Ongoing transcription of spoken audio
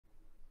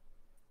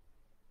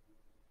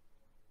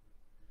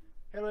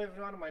Hello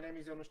everyone, my name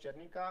is Ionut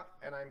Cernica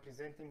and I'm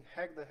presenting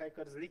Hack the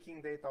Hackers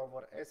Leaking Data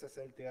over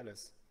SSL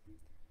TLS.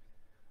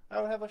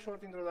 I'll have a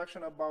short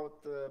introduction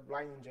about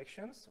blind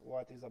injections,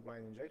 what is a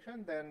blind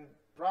injection, then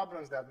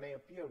problems that may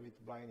appear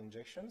with blind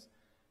injections,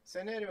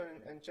 scenario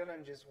and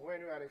challenges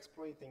when we are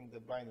exploiting the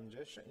blind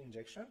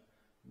injection,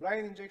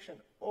 blind injection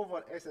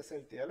over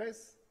SSL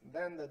TLS,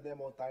 then the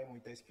demo time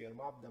with SQL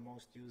map, the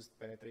most used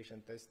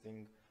penetration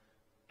testing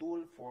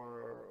tool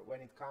for when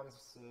it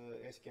comes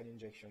SQL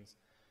injections.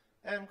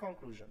 And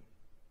conclusion.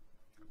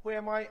 Who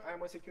am I?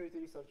 I'm a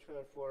security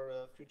researcher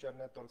for Future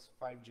Networks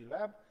 5G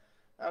Lab,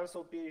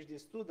 also PhD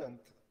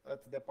student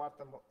at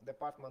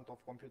Department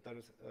of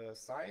Computer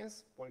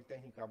Science,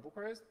 Polytechnica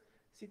Bucharest,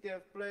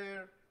 CTF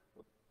player,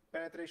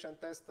 penetration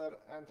tester,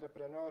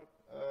 entrepreneur.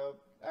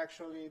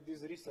 Actually,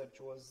 this research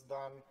was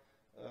done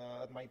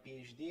at my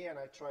PhD, and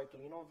I tried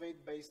to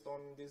innovate based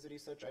on this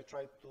research. I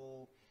tried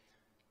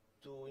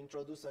to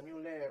introduce a new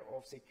layer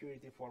of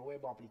security for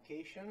web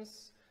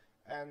applications,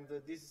 and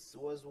this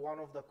was one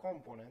of the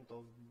components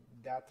of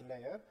that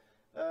layer,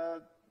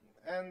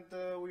 and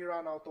we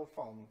ran out of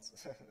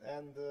funds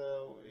and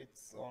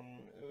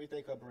we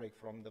take a break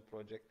from the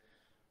project.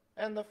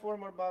 And the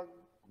former bug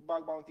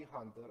bounty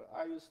hunter,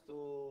 I used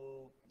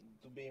to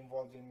be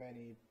involved in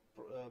many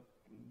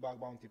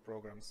bug bounty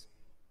programs.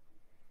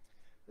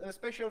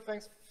 Special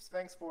thanks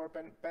for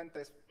pen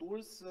test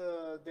tools.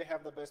 They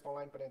have the best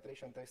online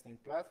penetration testing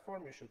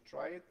platform. You should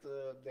try it.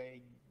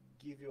 They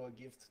give you a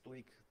gift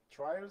 2-week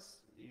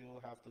trials.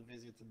 You have to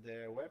visit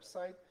their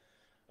website.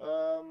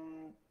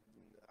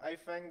 I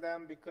thank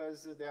them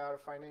because they are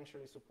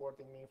financially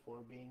supporting me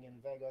for being in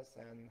Vegas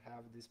and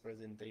have this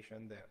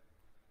presentation there.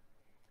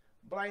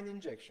 Blind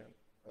injection.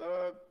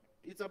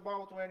 It's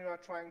about when you are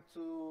trying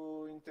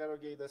to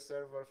interrogate the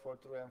server for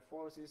true and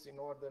falses in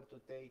order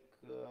to take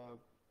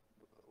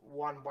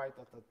one byte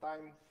at a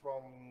time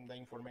from the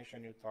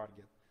information you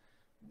target.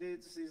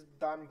 This is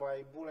done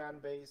by Boolean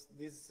based.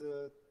 This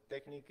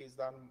technique is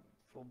done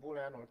through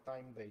Boolean or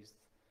time based.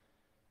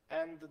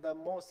 And the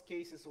most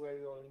cases where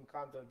you will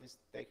encounter this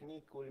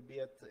technique will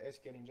be at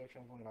SQL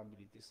injection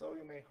vulnerability. So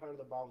you may heard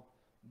about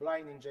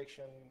blind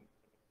injection,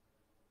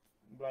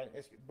 blind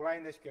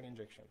SQL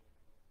injection.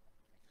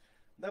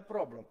 The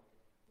problem.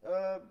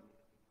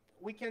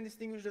 We can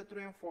distinguish the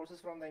true and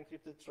falses from the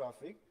encrypted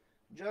traffic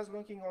just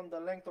looking on the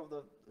length of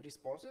the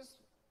responses.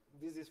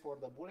 This is for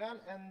the Boolean,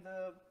 and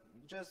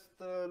just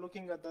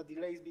looking at the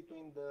delays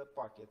between the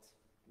packets,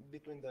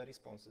 between the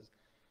responses.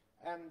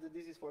 And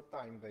this is for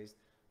time-based.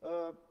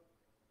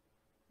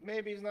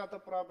 Maybe it's not a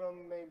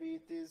problem, maybe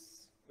it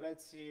is.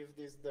 Let's see if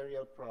this is the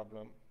real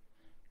problem.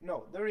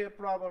 No, the real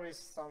problem is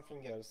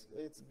something else.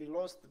 It's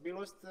Belost.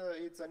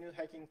 It's a new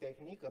hacking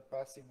technique, a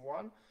passive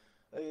one.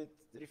 It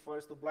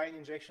refers to blind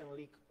injection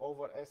leak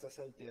over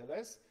SSL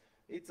TLS.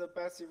 It's a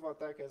passive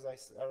attack, as I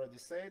already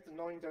said.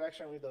 No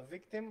interaction with the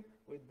victim,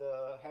 with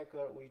the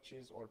hacker,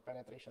 or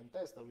penetration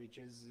tester, which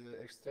is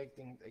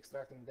extracting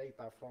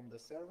data from the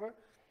server.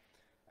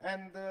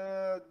 And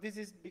this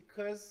is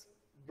because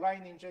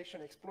blind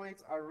injection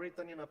exploits are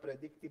written in a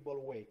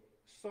predictable way.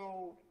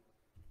 So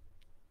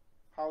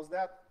how's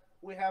that?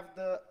 We have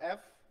the F,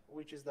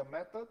 which is the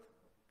method,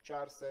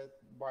 char set,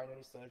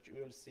 binary search.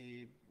 You will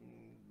see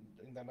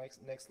in the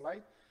next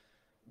slide.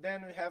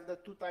 Then we have the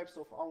two types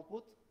of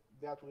output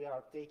that we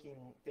are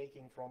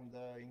taking from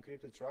the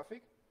encrypted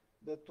traffic.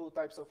 The two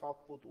types of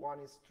output, one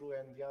is true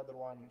and the other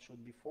one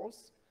should be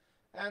false.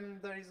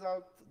 And the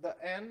result, the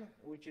N,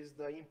 which is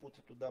the input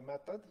to the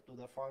method, to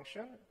the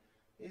function,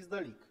 is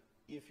the leak.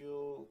 If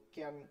you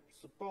can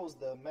suppose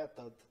the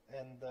method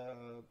and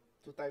the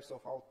two types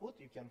of output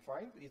you can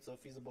find, it's a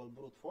feasible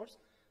brute force,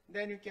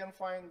 then you can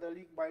find the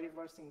leak by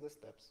reversing the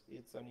steps.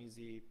 It's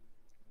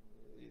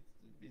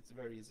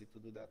very easy to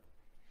do that.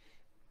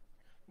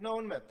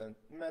 Known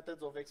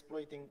methods of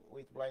exploiting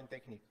with blind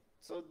technique.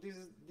 So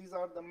these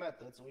are the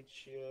methods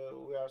which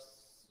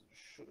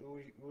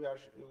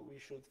we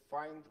should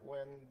find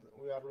when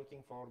we are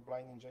looking for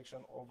blind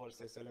injection over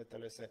SSL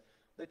TLS.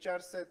 The char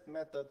set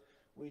method,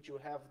 which you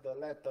have the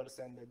letters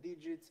and the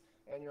digits,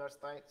 and you are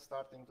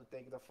starting to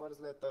take the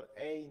first letter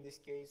A in this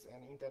case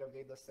and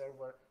interrogate the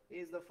server.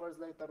 Is the first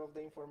letter of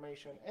the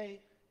information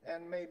A?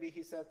 And maybe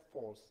he said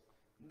false.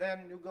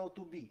 Then you go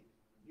to B.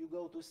 You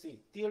go to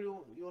C, till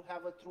you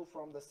have a true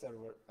from the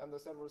server, and the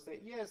server will say,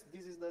 yes,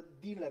 this is the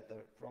D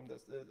letter from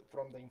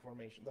the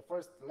information. The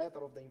first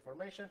letter of the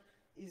information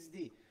is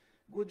D.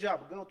 Good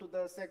job, go to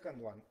the second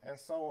one, and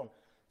so on.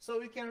 So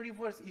we can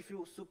reverse. If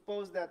you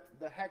suppose that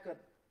the hacker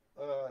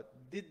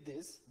did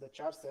this, the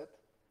char set,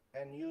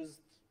 and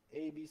used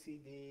A, B, C,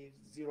 D,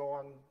 0,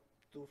 1,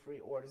 2, 3,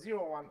 or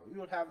 0, 1,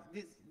 you'll have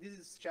this. This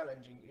is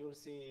challenging. You'll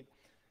see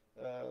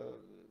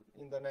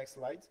in the next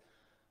slides.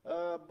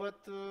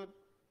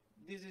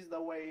 This is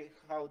the way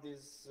how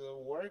this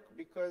work,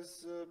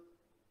 because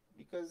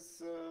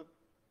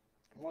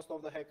most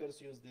of the hackers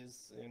use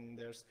this in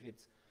their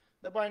scripts.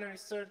 The binary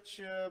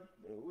search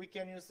we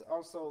can use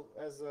also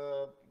as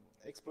a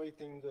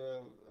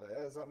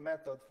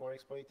method for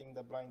exploiting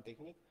the blind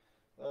technique.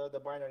 The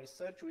binary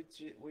search,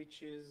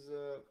 which is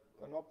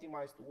an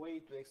optimized way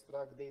to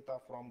extract data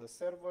from the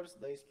servers.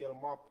 The SQL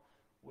map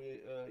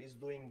is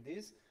doing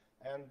this,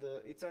 and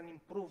it's an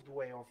improved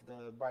way of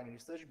the binary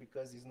search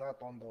because it's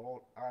not on the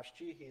old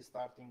ASCII. He's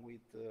starting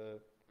with the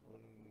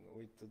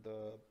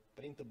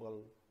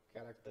printable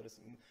characters,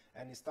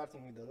 and he's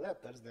starting with the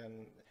letters.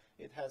 Then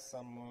it has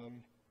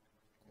some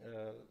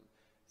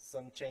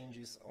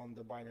changes on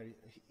the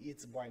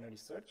its binary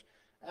search.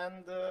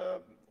 And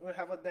we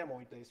have a demo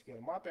with the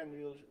SQL map, and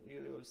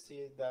you'll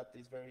see that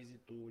it's very easy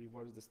to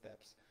reverse the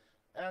steps.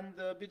 And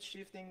bit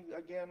shifting,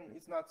 again,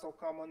 it's not so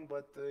common,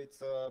 but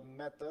it's a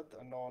method,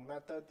 a known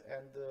method,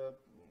 and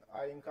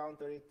I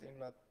encountered it in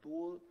a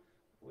tool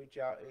which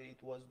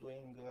it was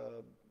doing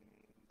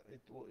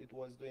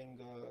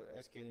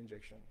SQL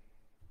injection.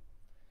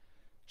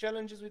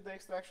 Challenges with the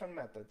extraction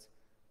methods.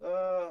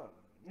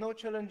 No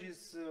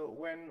challenges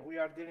when we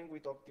are dealing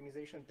with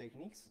optimization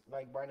techniques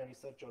like binary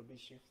search or bit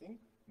shifting,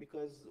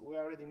 because we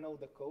already know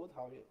the code,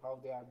 how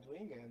they are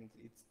doing, and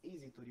it's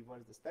easy to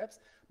reverse the steps.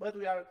 But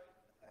we are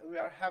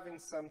having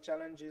some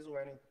challenges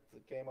when it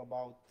came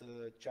about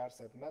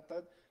charset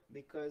method,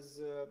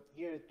 because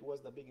here it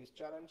was the biggest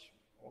challenge.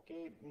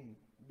 Okay,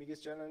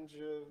 biggest challenge.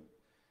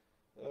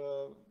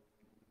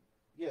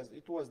 Yes,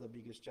 it was the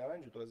biggest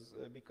challenge. It was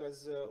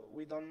because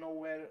we don't know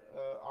where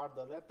are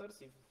the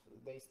letters. If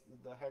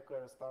the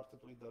hacker started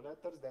with the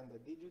letters, then the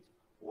digits,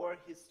 or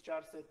his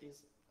charset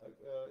is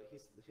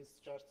his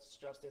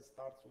charset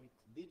starts with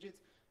digits,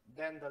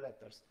 then the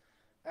letters,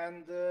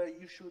 and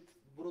you should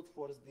brute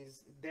force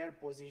their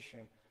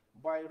position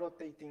by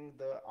rotating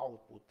the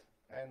output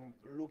and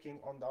looking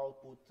on the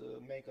output,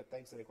 make a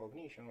text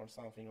recognition or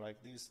something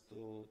like this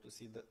to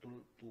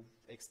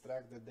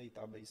extract the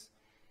database.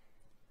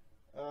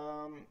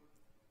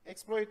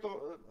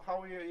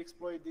 How you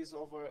exploit this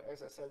over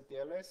SSL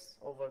TLS,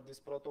 over this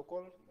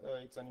protocol,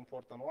 it's an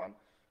important one.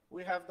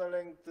 We have the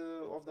length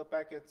of the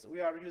packets. We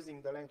are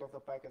using the length of the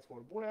packets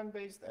for Boolean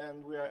based,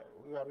 and we are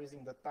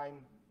using the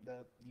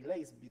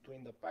delays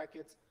between the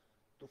packets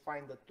to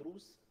find the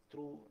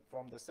true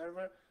from the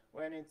server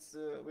when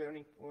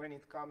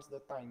it comes the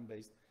time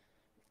based.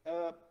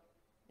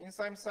 In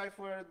some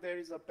cipher there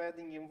is a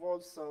padding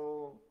involved,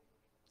 so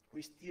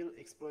we still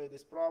exploit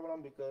this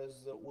problem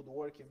because it would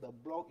work if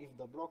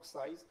the block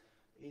size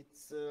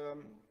is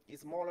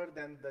smaller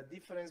than the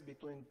difference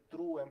between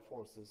true and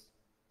falses.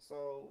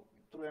 So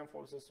true and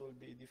falses will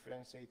be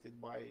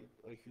differentiated by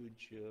a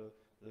huge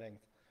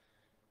length.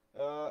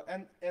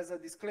 And as a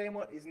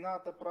disclaimer, it's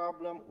not a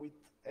problem with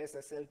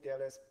SSL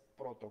TLS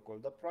protocol.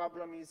 The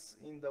problem is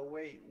in the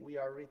way we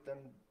are written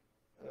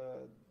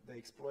the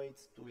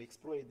exploits to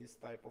exploit this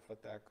type of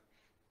attack.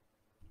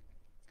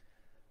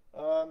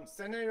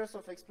 Scenarios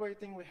of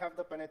exploiting, we have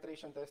the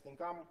penetration testing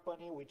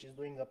company, which is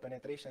doing a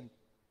penetration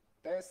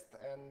test,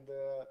 and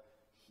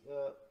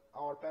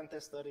our pen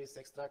tester is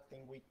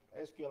extracting with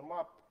SQL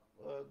map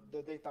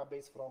the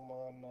database from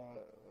a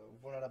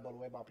vulnerable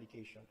web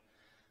application.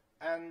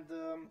 And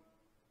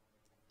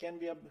can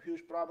be a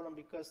huge problem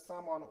because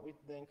someone with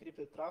the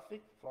encrypted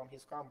traffic from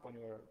his company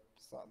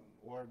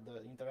or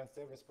the internet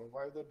service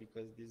provider,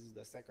 because this is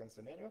the second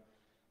scenario,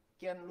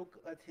 can look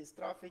at his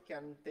traffic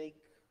and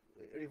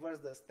reverse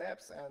the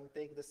steps and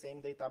take the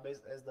same database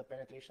as the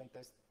penetration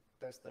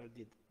tester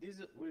did.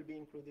 This will be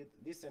included,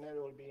 this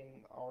scenario will be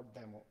in our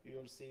demo.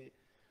 You'll see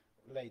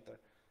later.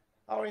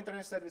 Our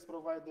internet service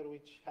provider,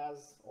 which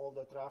has all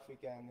the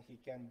traffic, and he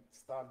can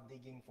start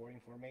digging for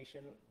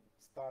information,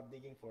 start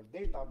digging for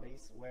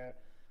database where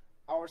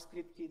our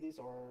script kiddies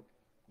or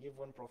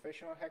even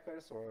professional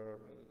hackers or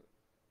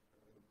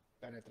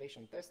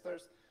penetration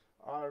testers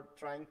are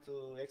trying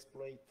to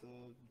exploit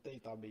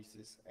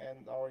databases,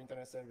 and our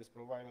internet service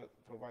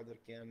provider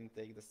can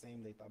take the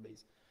same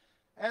database.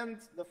 And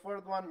the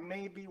third one,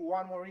 maybe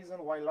one more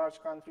reason why large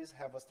countries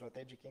have a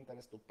strategic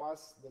interest to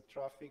pass the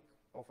traffic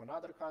of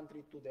another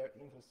country to their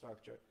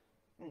infrastructure.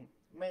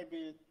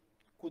 Maybe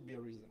could be a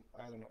reason,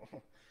 I don't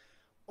know.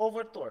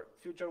 Over Tor,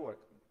 future work.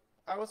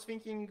 I was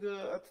thinking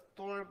at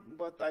Tor,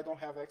 but I don't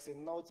have exit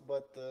notes,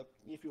 but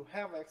if you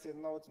have exit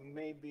notes,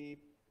 maybe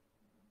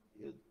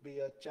it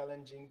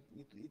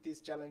is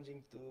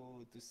challenging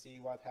to see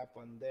what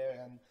happened there,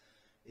 and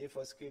if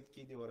a script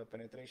kiddie or a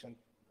penetration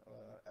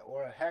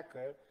or a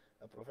hacker,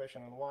 a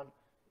professional one,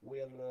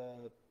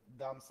 will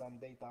dump some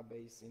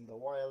database in the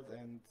wild,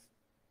 and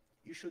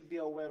you should be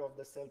aware of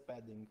the cell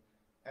padding.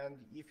 And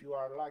if you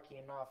are lucky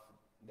enough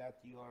that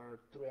your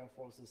true and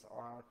falses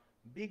are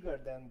bigger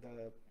than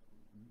the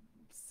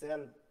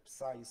cell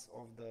size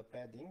of the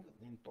padding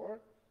in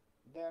Tor,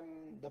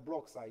 then the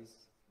block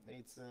size,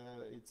 it's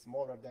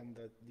smaller than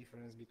the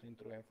difference between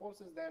true and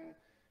falses, then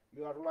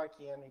you are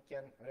lucky and you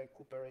can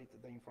recuperate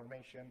the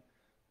information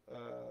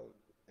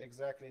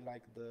exactly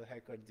like the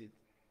hacker did.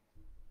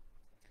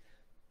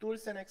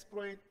 Tools and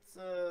exploits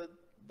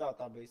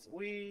database.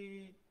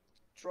 We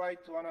try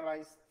to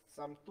analyze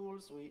some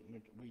tools, we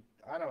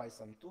analyze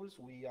some tools,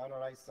 we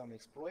analyze some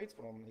exploits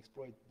from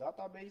exploit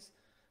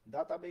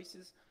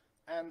databases,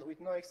 and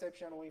with no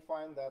exception we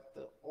find that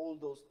all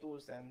those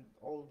tools and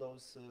all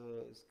those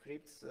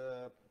scripts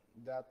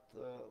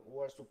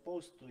were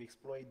supposed to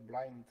exploit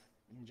blind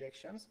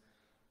injections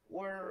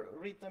were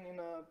written in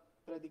an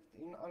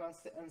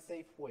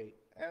unsafe way,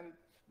 and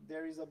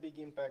there is a big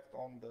impact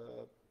on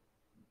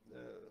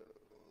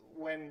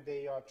when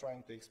they are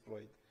trying to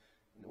exploit.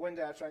 When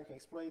they are trying to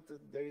exploit,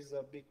 there is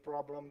a big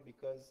problem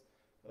because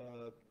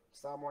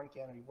someone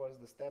can reverse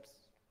the steps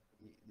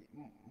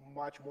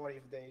much more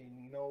if they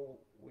know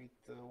with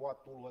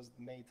what tool was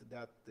made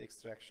that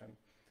extraction.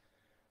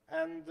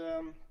 And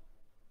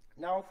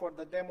now for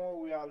the demo,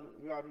 we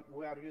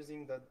are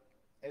using the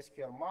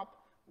SQL map.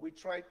 We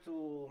try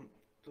to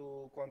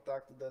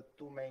contact the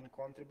two main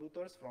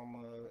contributors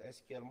from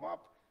SQL map.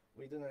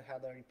 We didn't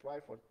have a reply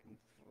for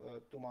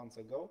 2 months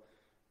ago,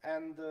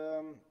 and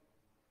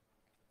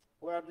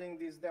we are doing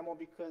this demo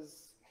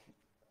because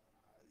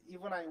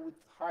even I would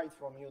hide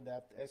from you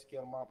that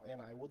SQL map,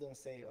 and I wouldn't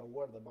say a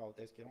word about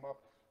SQL map.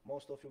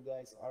 Most of you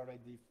guys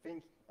already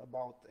think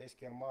about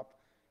SQL map,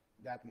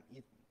 that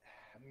it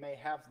may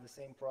have the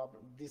same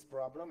problem, this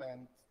problem,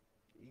 and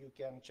you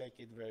can check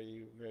it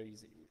very, very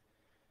easily.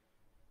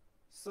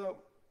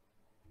 So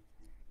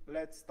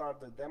let's start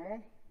the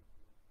demo.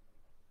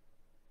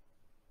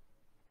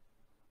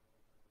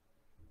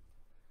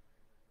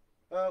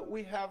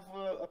 We have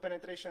a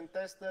penetration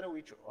tester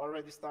which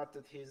already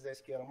started his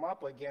SQL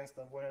map against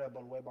a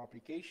vulnerable web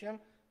application.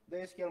 The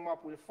SQL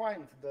map will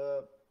find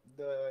the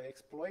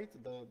exploit,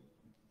 the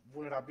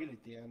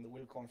vulnerability, and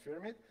will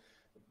confirm it.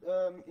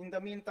 In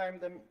the meantime,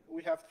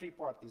 we have 3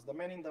 parties. The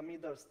man in the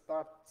middle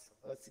starts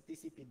a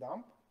TCP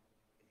dump,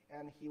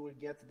 and he will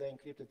get the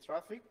encrypted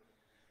traffic.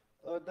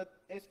 The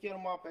SQL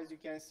map, as you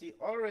can see,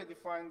 already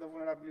find the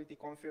vulnerability,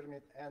 confirm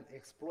it, and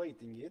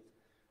exploiting it.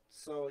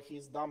 So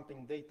he's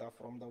dumping data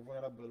from the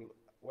vulnerable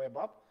web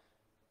app.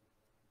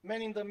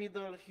 Man in the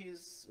middle,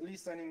 he's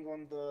listening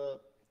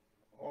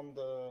on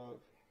the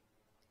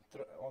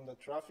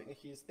traffic.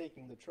 He's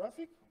taking the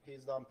traffic.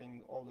 He's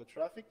dumping all the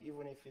traffic,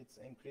 even if it's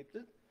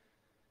encrypted.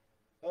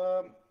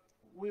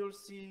 We'll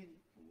see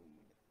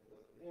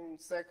in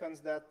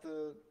seconds that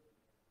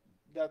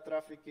that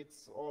traffic,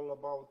 it's all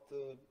about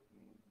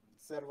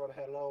server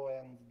hello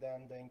and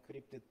then the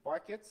encrypted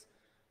packets.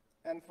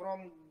 And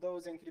from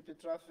those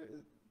encrypted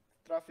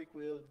traffic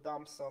will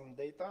dump some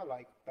data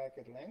like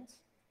packet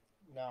lengths.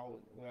 Now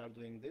we are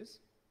doing this.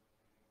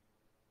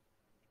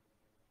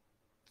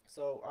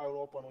 So I will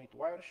open with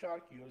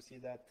Wireshark. You will see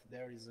that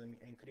there is an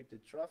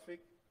encrypted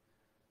traffic.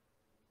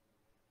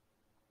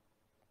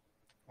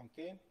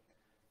 Okay.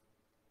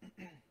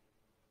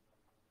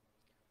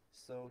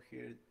 So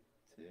here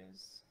it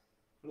is.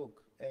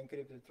 Look,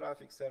 encrypted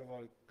traffic,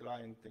 server,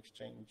 client,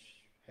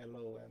 exchange,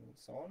 hello, and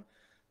so on.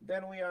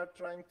 Then we are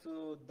trying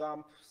to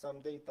dump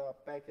some data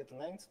packet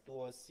length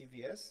to a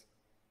CVS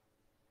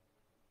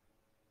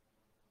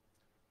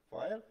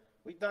file.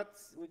 With that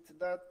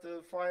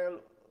file,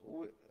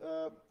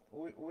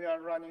 we are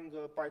running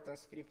a Python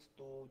script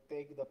to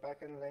take the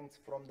packet length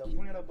from the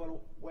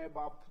vulnerable web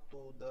app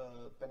to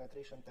the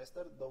penetration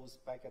tester, those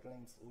packet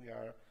lengths we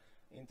are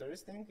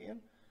interested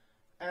in.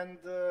 And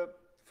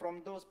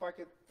from those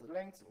packet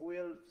lengths,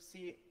 we'll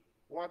see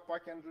what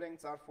packet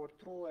lengths are for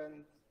true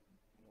and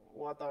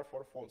what are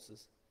for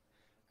falses.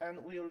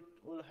 And we'll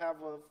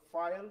have a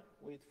file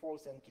with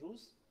false and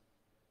trues,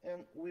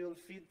 and we'll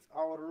feed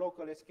our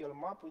local SQL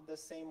map with the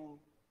same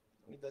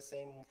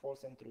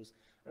false and trues.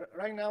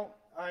 Right now,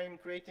 I'm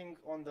creating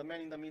on the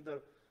man in the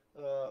middle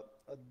a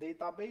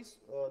database.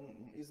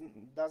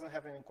 Doesn't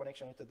have any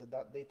connection with the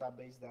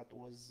database that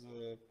was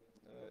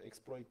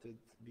exploited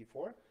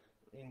before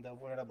in the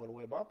vulnerable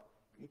web app.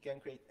 You can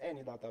create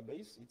any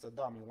database. It's a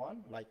dummy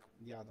one, like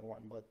the other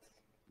one, but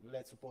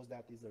let's suppose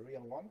that is a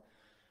real one.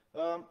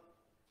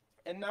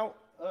 And now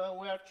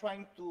we are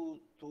trying to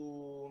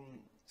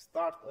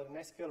start an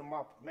SQL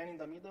map. Man in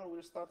the middle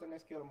will start an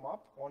SQL map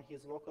on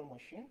his local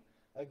machine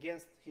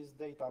against his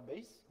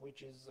database,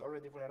 which is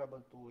already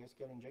vulnerable to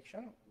SQL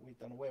injection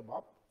with a web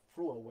app,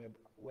 through a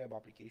web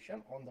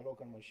application on the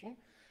local machine.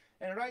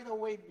 And right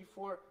away,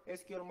 before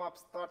SQL map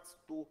starts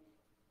to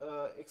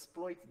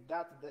exploit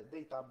that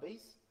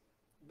database,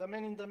 the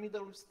man in the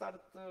middle will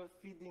start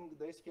feeding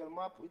the SQL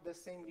map with the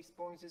same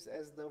responses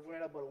as the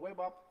vulnerable web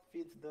app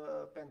feeds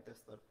the pen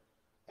tester.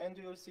 And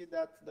you will see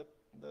that the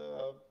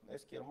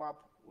SQL map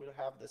will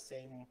have the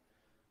same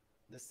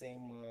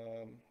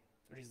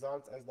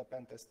results as the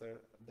pen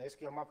tester. The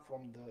SQL map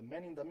from the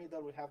man in the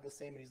middle will have the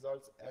same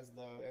results as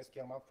the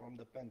SQL map from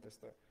the pen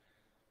tester.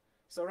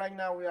 So right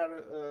now we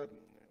are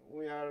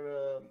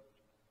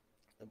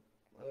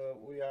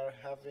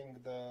having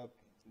the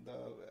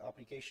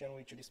application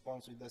which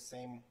responds with the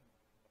same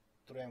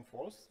true and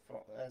false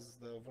as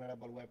the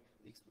vulnerable web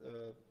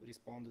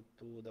responded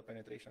to the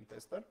penetration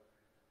tester.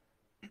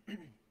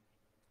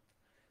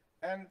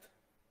 And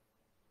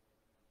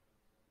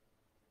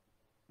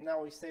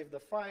now we save the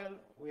file.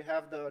 We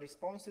have the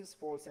responses,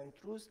 false and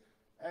trues,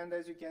 and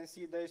as you can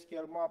see, the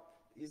SQL map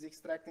is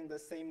extracting the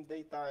same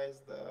data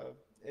as the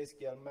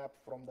SQL map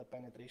from the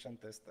penetration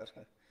tester.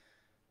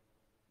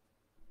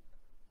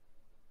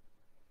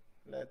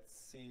 Let's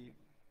see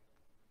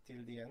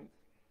till the end.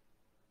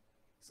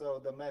 So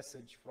the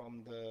message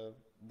from the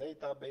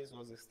database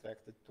was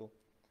extracted too.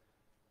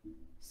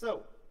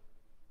 So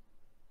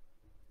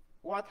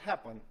what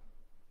happened?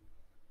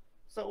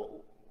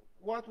 So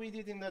what we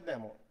did in the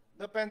demo,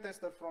 the pen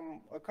tester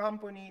from a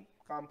company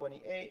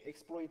A,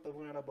 exploit a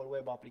vulnerable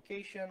web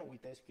application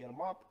with SQL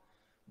map.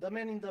 The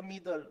man in the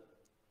middle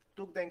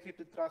took the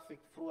encrypted traffic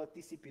through a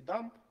TCP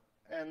dump,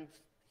 and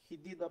he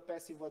did a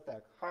passive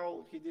attack.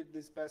 How he did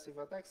this passive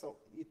attack? So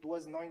it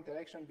was no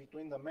interaction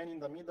between the man in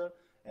the middle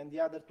and the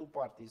other two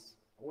parties,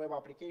 web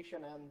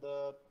application and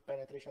the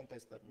penetration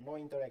tester, no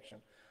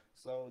interaction.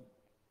 So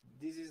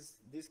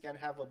this can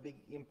have a big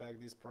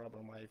impact, this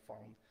problem I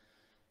found.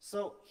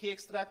 So he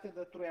extracted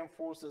the true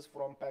enforcers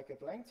from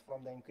packet lengths,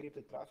 from the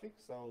encrypted traffic.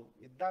 So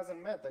it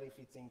doesn't matter if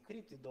it's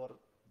encrypted or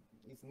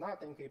it's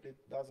not encrypted,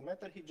 doesn't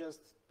matter. He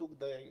just took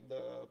the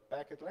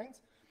packet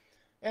lengths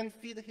and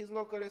feed his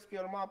local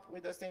SQL map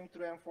with the same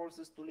true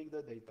enforcers to leak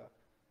the data.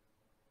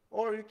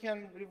 Or you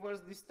can reverse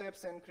these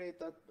steps and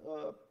create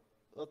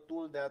a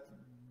tool that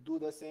do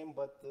the same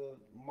but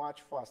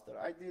much faster.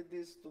 I did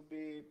this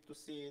to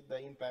see the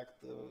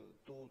impact,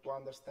 to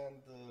understand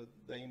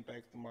the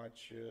impact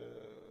much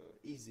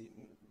in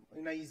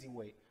an easy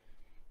way.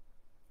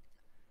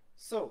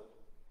 So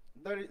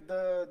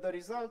the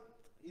result,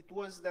 it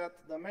was that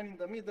the man in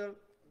the middle,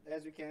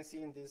 as you can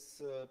see in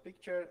this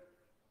picture,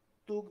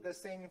 took the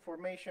same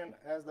information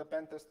as the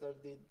pen tester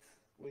did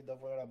with the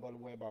vulnerable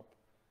web app.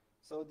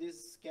 So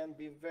this can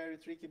be very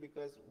tricky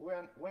because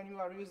when you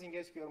are using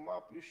SQL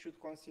map, you should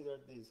consider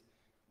this.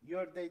 You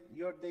are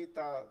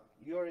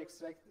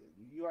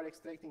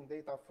extracting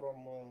data from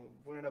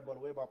vulnerable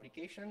web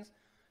applications,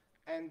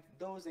 and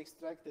those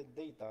extracted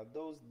data,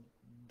 those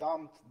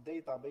dumped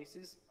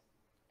databases,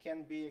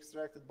 can be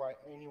extracted by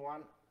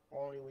anyone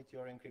only with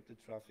your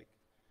encrypted traffic.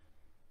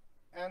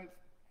 And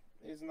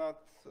it's not.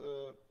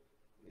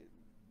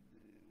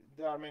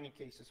 There are many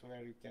cases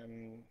where you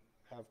can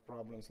have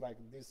problems like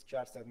this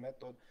char set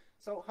method.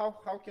 So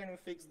how can we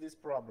fix this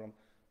problem?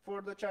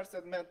 For the char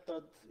set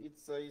method,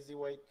 it's an easy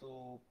way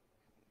to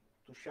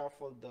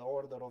shuffle the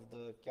order of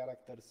the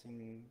characters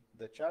in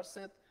the char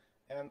set,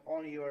 and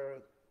only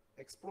your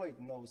exploit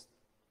knows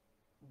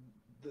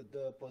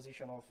the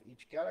position of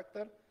each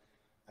character,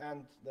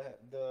 and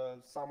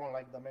someone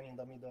like the man in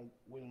the middle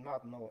will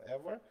not know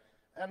ever.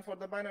 And for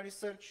the binary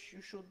search,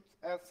 you should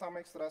add some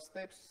extra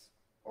steps.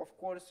 Of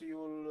course, it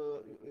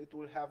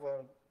will have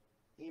an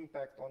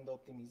impact on the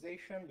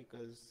optimization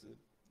because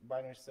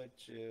binary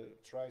search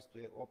tries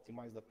to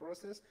optimize the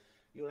process.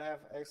 You'll have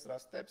extra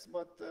steps,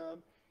 but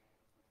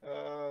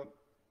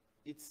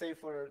it's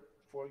safer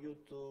for you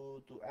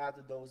to add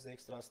those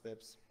extra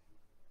steps.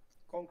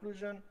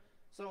 Conclusion,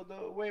 so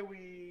the way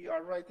we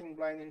are writing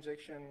blind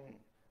injection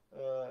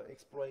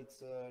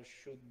exploits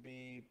should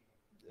be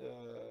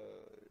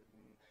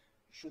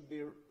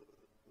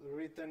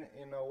written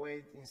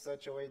in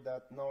such a way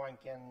that no one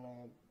can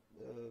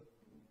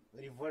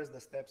reverse the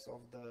steps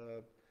of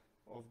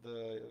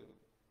the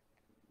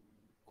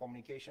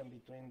communication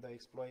between the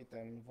exploit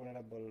and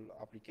vulnerable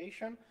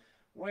application.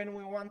 When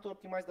we want to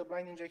optimize the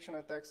blind injection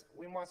attacks,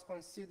 we must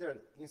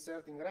consider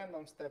inserting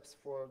random steps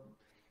for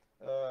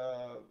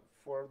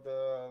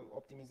the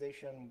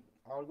optimization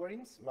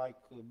algorithms like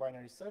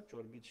binary search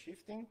or bit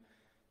shifting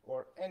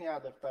or any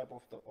other type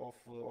of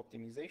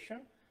optimization.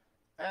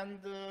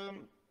 And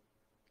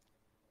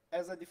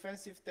as a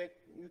defensive tech,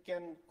 you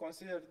can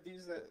consider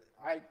this.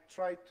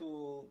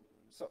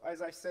 So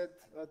as I said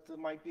at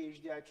my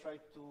PhD, I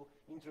tried to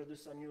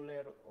introduce a new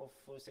layer of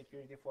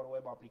security for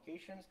web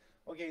applications.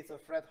 Okay, it's a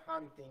threat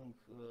hunting.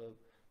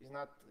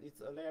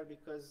 It's a layer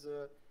because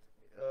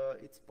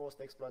it's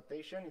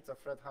post-exploitation. It's a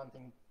threat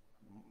hunting,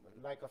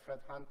 like a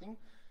threat hunting.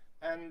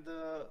 And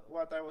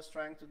what I was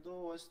trying to do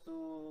was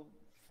to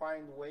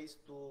find ways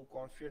to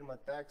confirm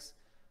attacks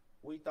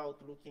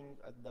without looking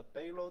at the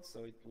payload,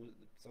 so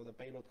the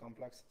payload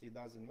complexity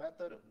doesn't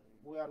matter.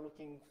 We are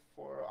looking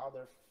for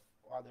other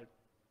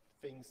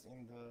things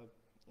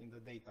in the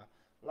data,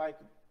 like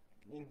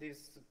in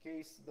this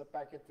case the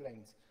packet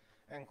lengths,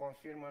 and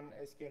confirm an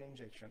SQL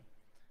injection,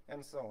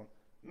 and so on.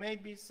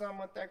 Maybe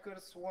some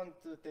attackers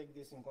won't take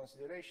this in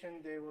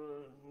consideration. They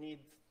will need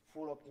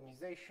full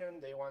optimization.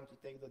 They want to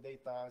take the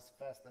data as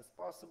fast as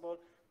possible.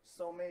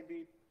 So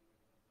maybe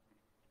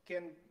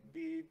can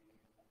be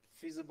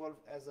feasible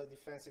as a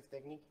defensive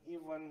technique.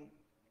 Even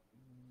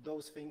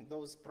those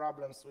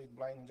problems with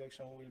blind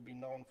injection will be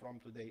known from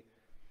today.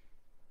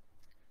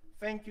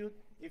 Thank you.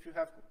 If you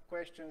have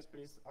questions,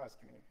 please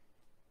ask me.